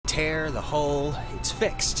tear, the hole, it's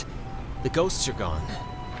fixed. The ghosts are gone.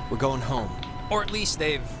 We're going home. Or at least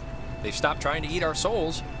they've stopped trying to eat our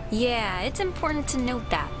souls. Yeah, it's important to note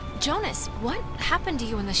that. Jonas, what happened to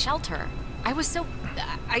you in the shelter?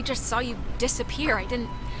 I just saw you disappear. I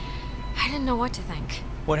didn't know what to think.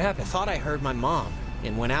 What I happened? thought I heard my mom,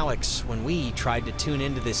 and when we tried to tune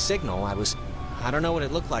into this signal, I don't know what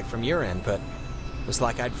it looked like from your end, but it was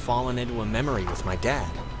like I'd fallen into a memory with my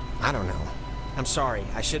dad. I don't know. I'm sorry,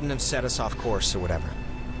 I shouldn't have set us off course or whatever.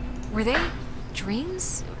 Were they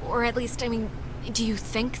dreams? Or at least, do you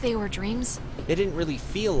think they were dreams? It didn't really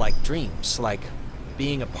feel like dreams, like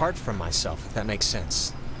being apart from myself, if that makes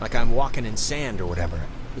sense. Like I'm walking in sand or whatever.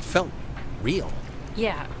 It felt real.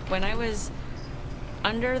 Yeah, when I was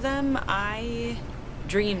under them, I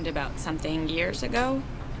dreamed about something years ago.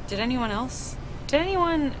 Did anyone else?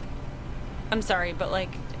 I'm sorry, but like,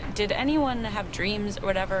 did anyone have dreams or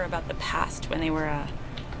whatever about the past when they were,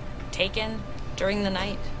 taken during the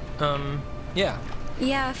night? Yeah.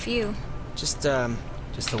 Yeah, a few. Just the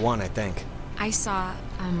one, I think. I saw,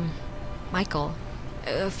 Michael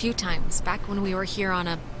a few times back when we were here on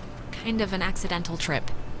a kind of an accidental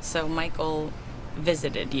trip. So Michael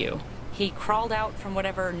visited you. He crawled out from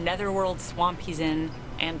whatever netherworld swamp he's in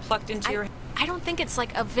and plucked into your... I don't think it's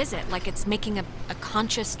like a visit, like it's making a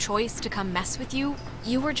conscious choice to come mess with you.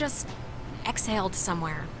 You were just exhaled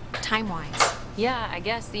somewhere, time-wise. Yeah, I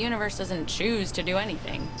guess the universe doesn't choose to do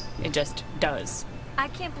anything. It just does. I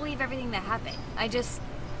can't believe everything that happened.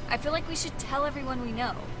 I feel like we should tell everyone we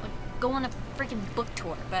know. Like, go on a freaking book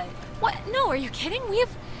tour, but... What? No, are you kidding?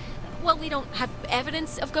 We don't have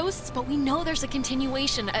evidence of ghosts, but we know there's a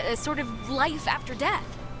continuation, a sort of life after death.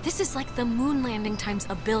 This is like the moon landing times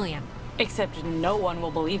a billion. Except no one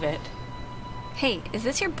will believe it. Hey, is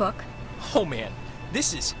this your book? Oh man,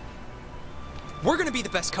 we're gonna be the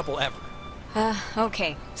best couple ever.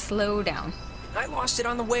 Okay. Slow down. I lost it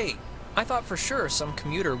on the way. I thought for sure some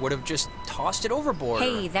commuter would have just tossed it overboard.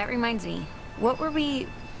 Hey, that reminds me. What were we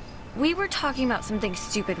were talking about something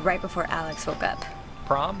stupid right before Alex woke up.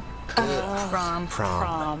 Prom?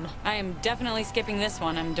 Prom. I am definitely skipping this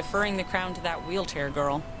one. I'm deferring the crown to that wheelchair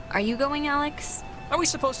girl. Are you going, Alex? Are we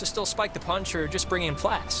supposed to still spike the punch or just bring in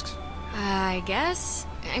flasks? I guess.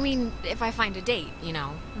 If I find a date,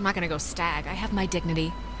 I'm not gonna go stag. I have my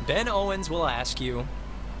dignity. Ben Owens will ask you.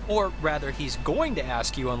 Or rather, he's going to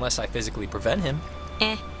ask you unless I physically prevent him.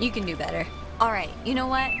 You can do better. Alright, you know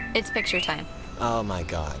what? It's picture time. Oh my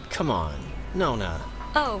god, come on. Nona.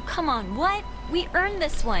 Oh, come on, what? We earned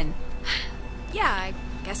this one. Yeah, I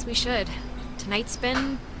guess we should. Tonight's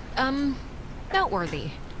been,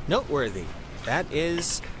 noteworthy. Noteworthy. That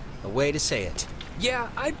is a way to say it. Yeah,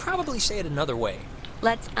 I'd probably say it another way.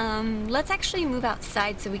 Let's actually move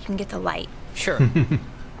outside so we can get the light. Sure.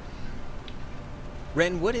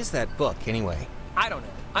 Ren, what is that book, anyway? I don't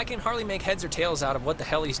know. I can hardly make heads or tails out of what the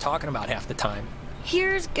hell he's talking about half the time.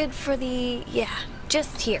 Here's good for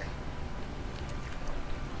just here.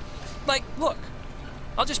 Like, look.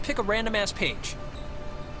 I'll just pick a random-ass page.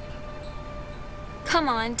 Come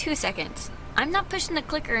on, 2 seconds. I'm not pushing the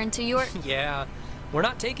clicker into your... Yeah, we're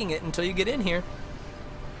not taking it until you get in here.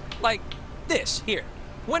 Like, this, here.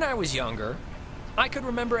 When I was younger, I could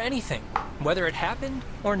remember anything, whether it happened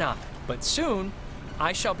or not. But soon,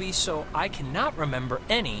 I shall be so I cannot remember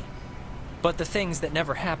any, but the things that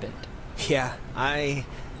never happened. Yeah, I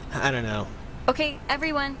don't know. Okay,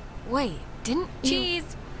 everyone. Wait, didn't you...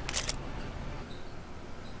 Cheese!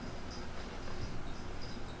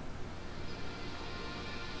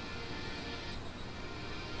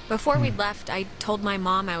 Before we'd left, I told my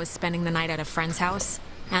mom I was spending the night at a friend's house,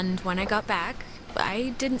 and when I got back,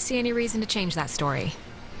 I didn't see any reason to change that story.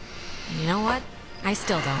 And you know what? I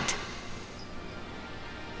still don't.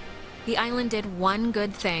 The island did one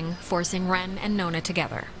good thing, forcing Ren and Nona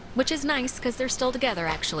together. Which is nice, because they're still together,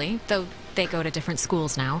 actually, though they go to different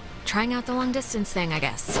schools now. Trying out the long-distance thing, I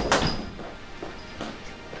guess.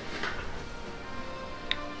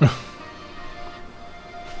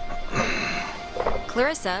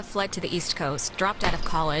 Clarissa fled to the East Coast, dropped out of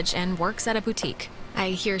college, and works at a boutique.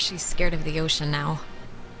 I hear she's scared of the ocean now.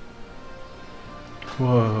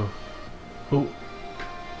 Whoa. Oh.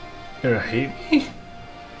 You're a hate me?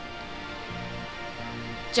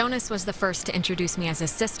 Jonas was the first to introduce me as his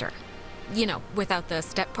sister. You know, without the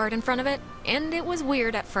step part in front of it. And it was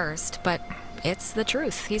weird at first, but it's the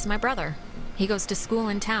truth. He's my brother. He goes to school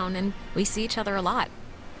in town, and we see each other a lot.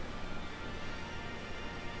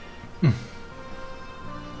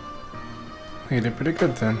 You did pretty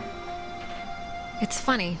good then. It's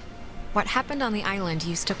funny. What happened on the island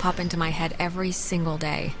used to pop into my head every single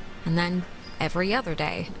day. And then every other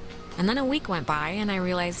day. And then a week went by, and I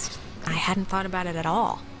realized I hadn't thought about it at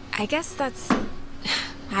all. I guess that's...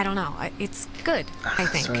 I don't know. It's good, I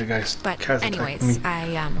think. Sorry, guys. But Cat's anyways,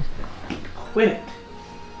 attacking me. I, Quit.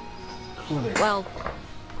 Quit. well,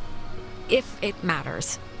 if it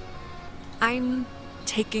matters, I'm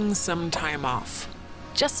taking some time off.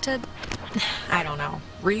 Just to, I don't know,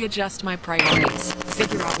 readjust my priorities,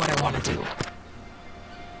 figure out what I want to do.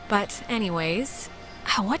 But anyways,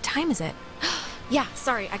 what time is it? Yeah,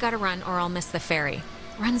 sorry, I gotta run or I'll miss the ferry.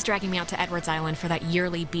 Ren's dragging me out to Edwards Island for that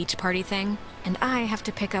yearly beach party thing, and I have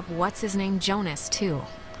to pick up what's-his-name Jonas, too.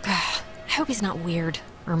 I hope he's not weird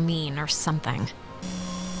or mean or something.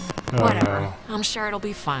 Oh, Whatever, no. I'm sure it'll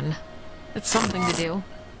be fun. It's something to do,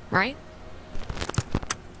 right?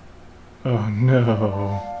 Oh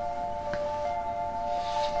no.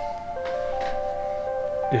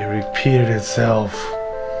 It repeated itself.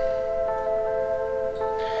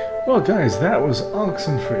 Well guys, that was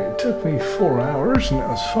Oxenfree. It took me 4 hours and it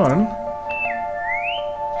was fun.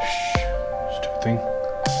 Shh, stupid thing.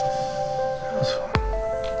 That was fun.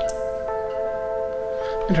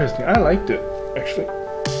 Interesting. I liked it, actually.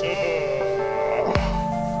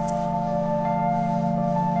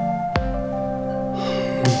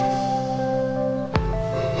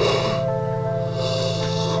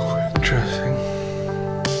 Interesting.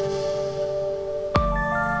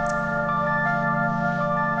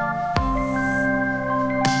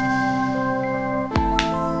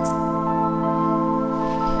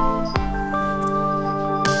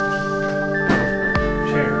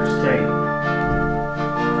 Chair, stay.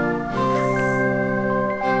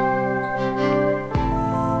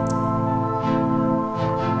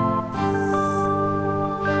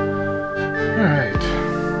 Alright.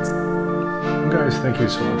 Guys, thank you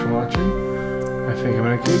so much for watching. I think I'm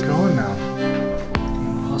gonna get going now.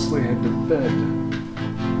 And possibly head to bed.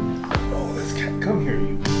 Oh, this cat, come here,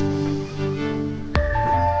 you.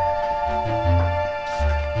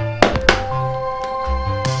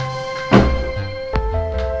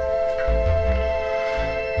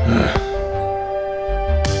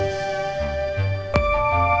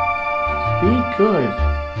 Be good.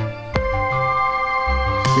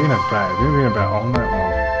 Being a brat. You're being a brat all night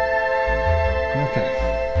long. Okay.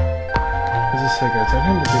 As I said, guys, I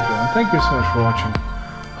think we'll get going. Thank you so much for watching.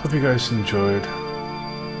 Hope you guys enjoyed.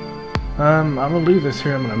 I'm gonna leave this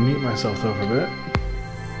here. I'm gonna mute myself though for a bit.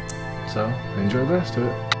 So, enjoy the rest of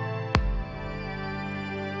it.